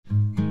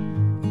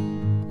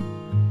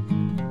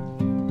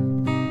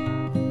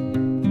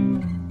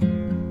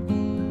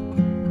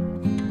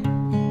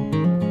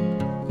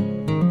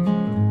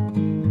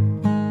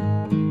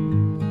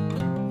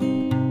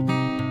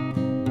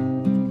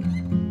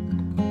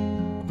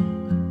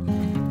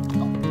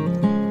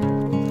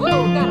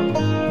got him.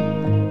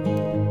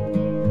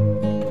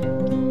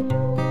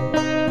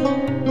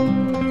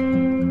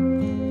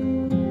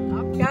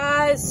 Up,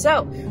 guys.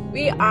 So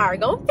we are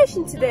going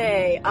fishing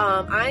today.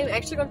 I'm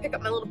actually going to pick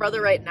up my little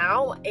brother right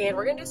now, and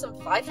we're going to do some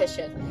fly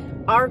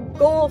fishing. Our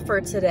goal for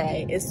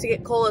today is to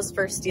get Cola's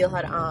first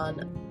steelhead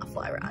on a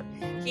fly rod.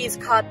 He's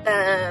caught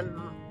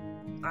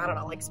them, I don't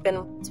know, like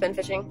spin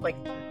fishing, like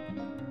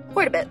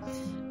quite a bit.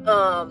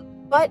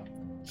 But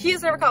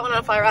he's never caught one on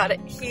a fly rod.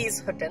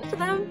 He's hooked into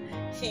them.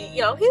 He's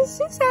had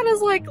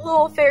his like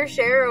little fair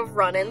share of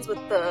run-ins with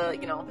the,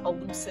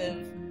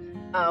 elusive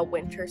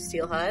winter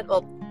steelhead.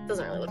 Well, it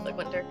doesn't really look like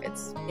winter.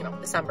 It's,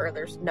 December.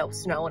 There's no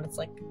snow and it's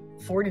like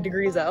 40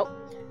 degrees out,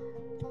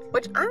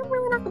 which I'm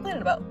really not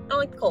complaining about. I don't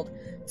like the cold.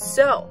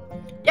 So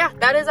yeah,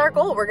 that is our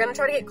goal. We're gonna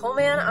try to get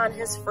Coleman on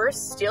his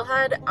first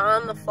steelhead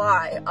on the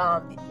fly.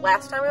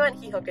 Last time we went,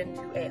 he hooked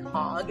into a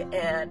hog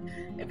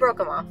and it broke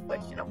him off, which,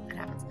 it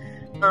happens.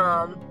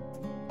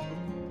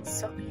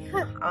 So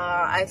yeah,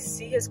 I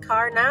see his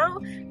car now.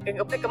 I'm gonna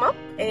go pick him up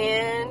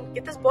and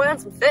get this boy on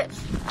some fish.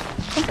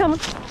 I'm coming.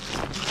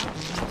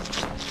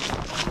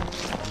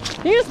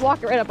 You just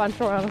walk right up on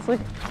shore, honestly.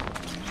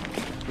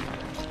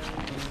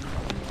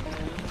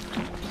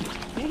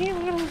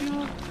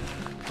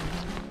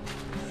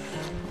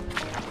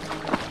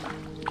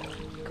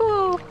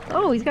 Cool.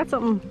 Oh, he's got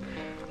something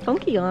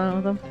funky on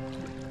with him.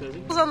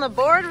 He's on the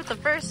board with the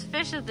first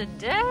fish of the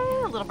day,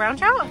 a little brown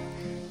trout.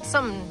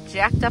 Something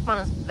jacked up on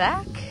his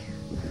back.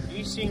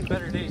 He's seeing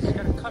better days. He's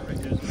got a cut right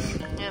there.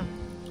 Yeah.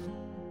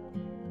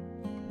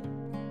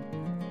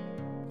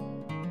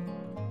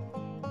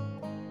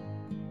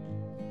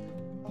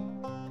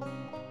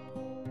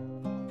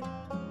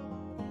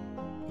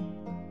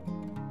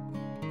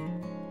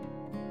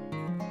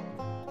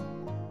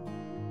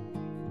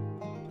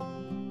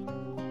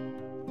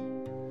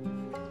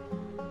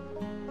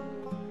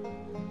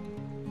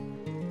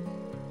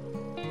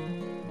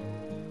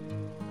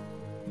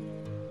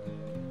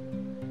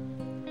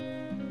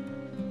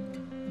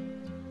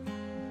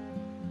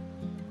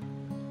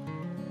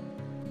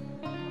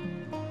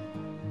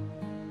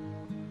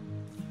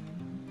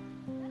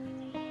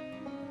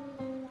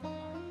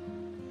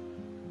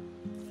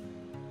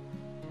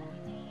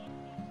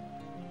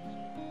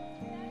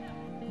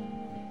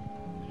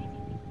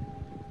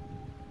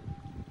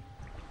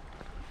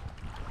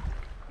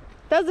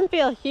 Doesn't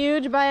feel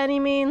huge by any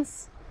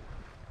means.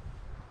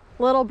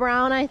 Little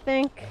brown, I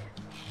think.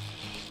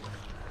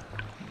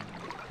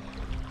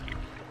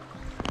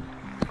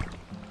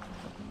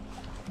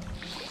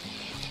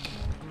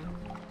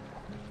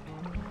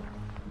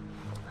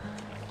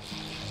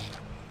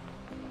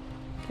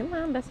 Come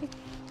on, Bessie.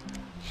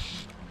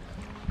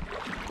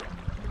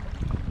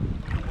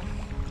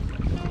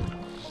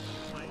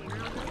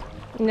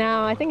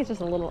 No, I think it's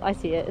just a little, I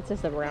see it. It's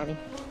just a brownie.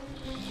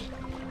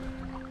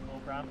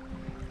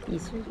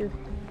 Easier.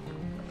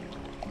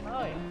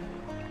 Oh, yeah.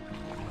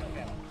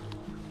 Okay.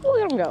 Well,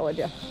 let him go, would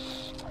you?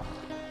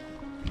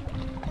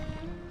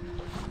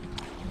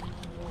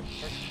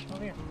 Oh,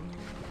 here.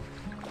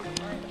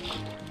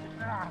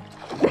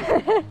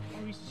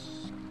 He's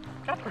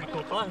got pretty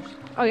cool flies.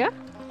 Oh, yeah?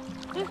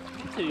 Yeah,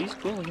 he's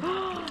cool.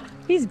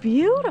 He's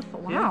beautiful.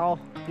 Wow.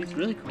 Yeah, he's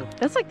really cool.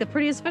 That's like the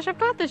prettiest fish I've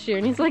caught this year,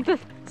 and he's like the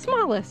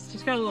smallest.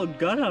 He's got a little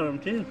gut on him,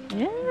 too.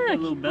 Yeah, a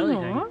little belly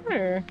thing.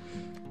 water.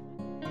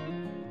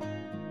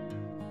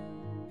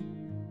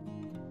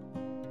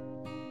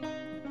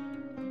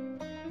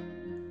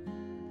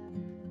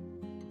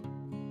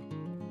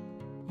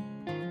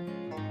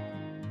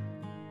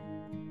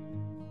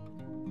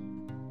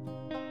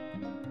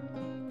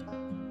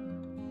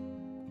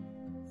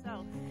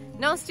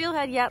 No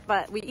steelhead yet,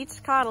 but we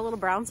each caught a little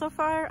brown so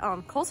far.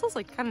 Cole's was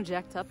like kind of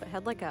jacked up. It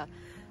had like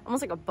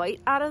almost like a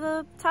bite out of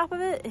the top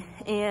of it.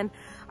 And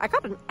I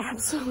caught an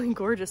absolutely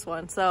gorgeous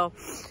one. So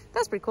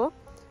that's pretty cool.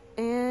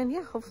 And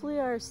yeah, hopefully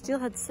our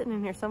steelhead's sitting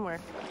in here somewhere.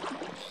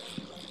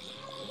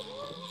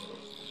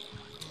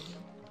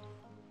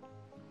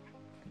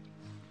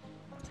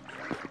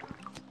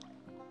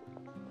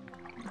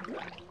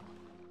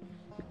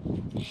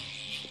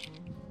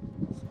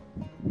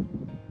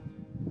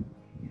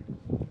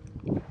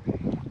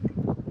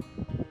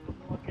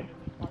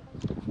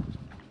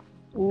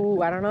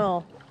 Ooh, I don't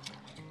know.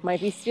 Might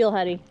be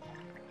steelheady.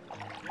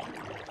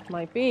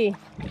 Might be.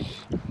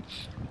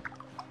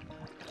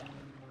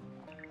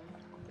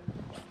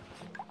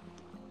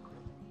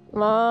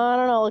 I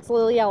don't know. Looks a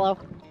little yellow.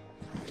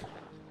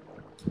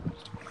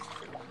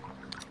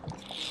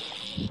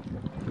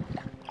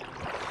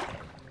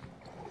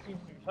 Seems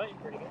to be fighting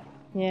pretty good.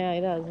 Yeah,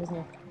 he does, doesn't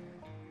he?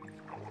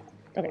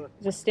 Okay,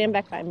 just stand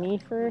back by me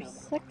for a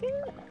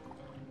second.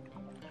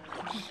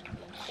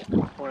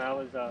 When I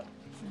was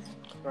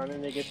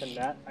running to get the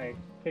net, I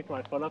picked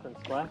my foot up and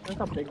splashed. That's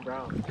a big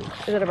brown.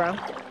 Is it a brown?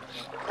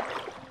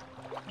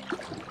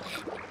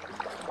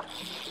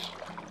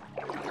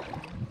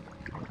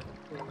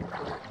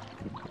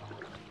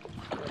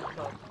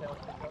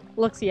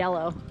 Looks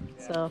yellow,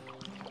 so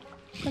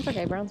that's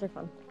okay. Browns are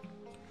fun.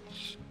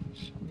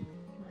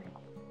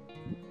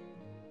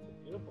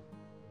 Beautiful.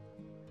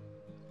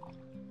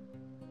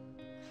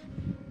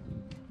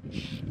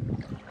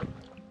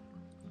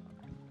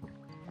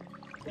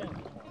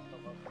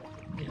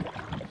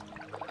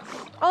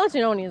 I'll let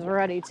you know when he's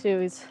ready too.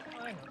 He's.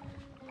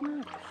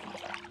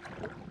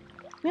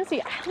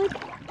 Nancy, I like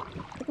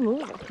a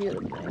move up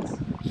here. Nice.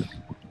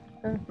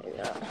 Maybe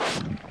not.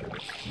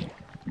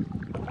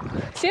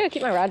 So I gotta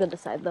keep my rod to the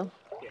side though.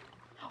 Yeah.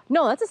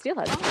 No, that's a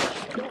steelhead.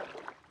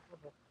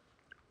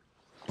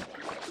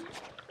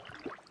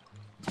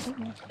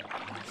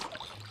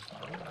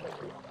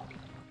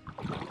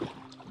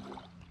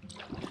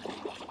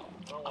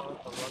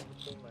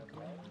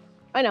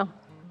 I know.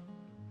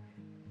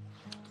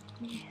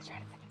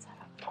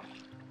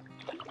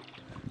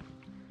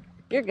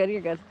 You're good,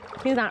 you're good.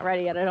 He's not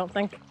ready yet, I don't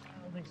think. I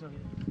don't think so either.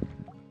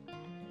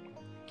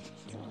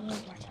 A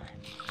little more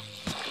time.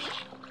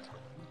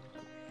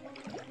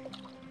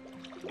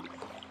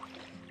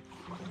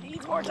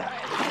 Needs more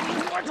time.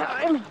 Needs more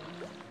time.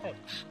 Hey,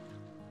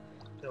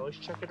 you always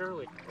check it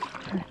early.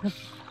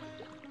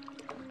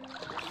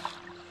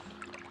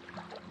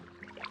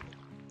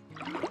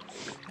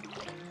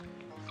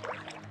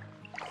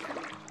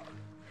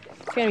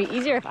 It's gonna be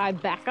easier if I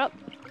back up,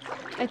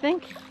 I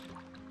think.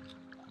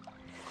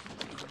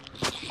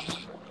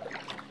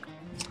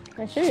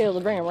 I should be able to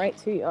bring him right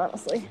to you,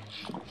 honestly.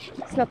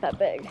 It's not that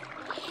big.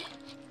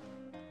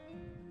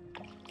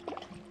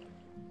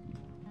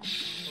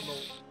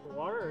 The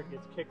water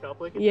gets kicked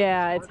up like it.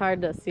 Yeah, it's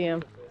hard to see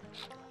him.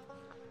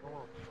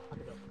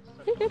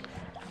 You're good.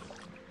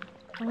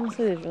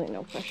 Honestly, there's really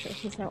no pressure.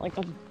 He's not like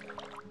a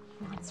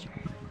monster.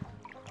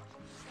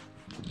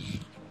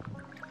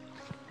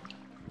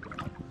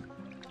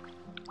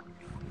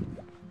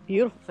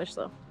 Beautiful fish,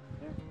 though.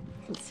 Yeah.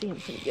 You can see him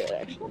pretty good,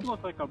 actually. It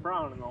looked like a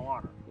brown in the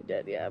water. He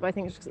did, yeah, but I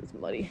think it's just 'cause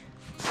it's muddy.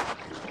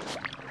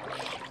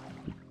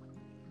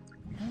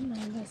 Come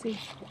on, Bessie.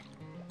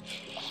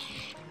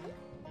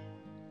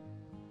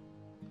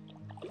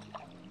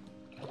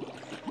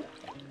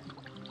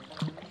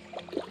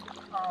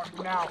 Oh,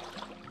 now.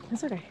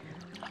 That's okay.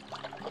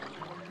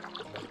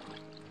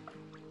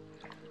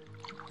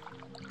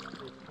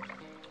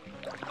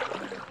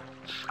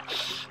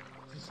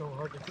 This is so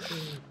hard to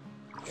see.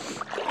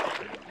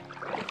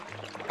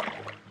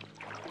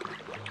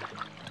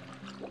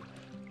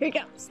 Here he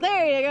comes.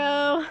 There you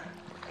go.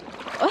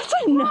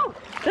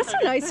 That's a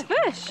nice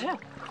fish. Yeah.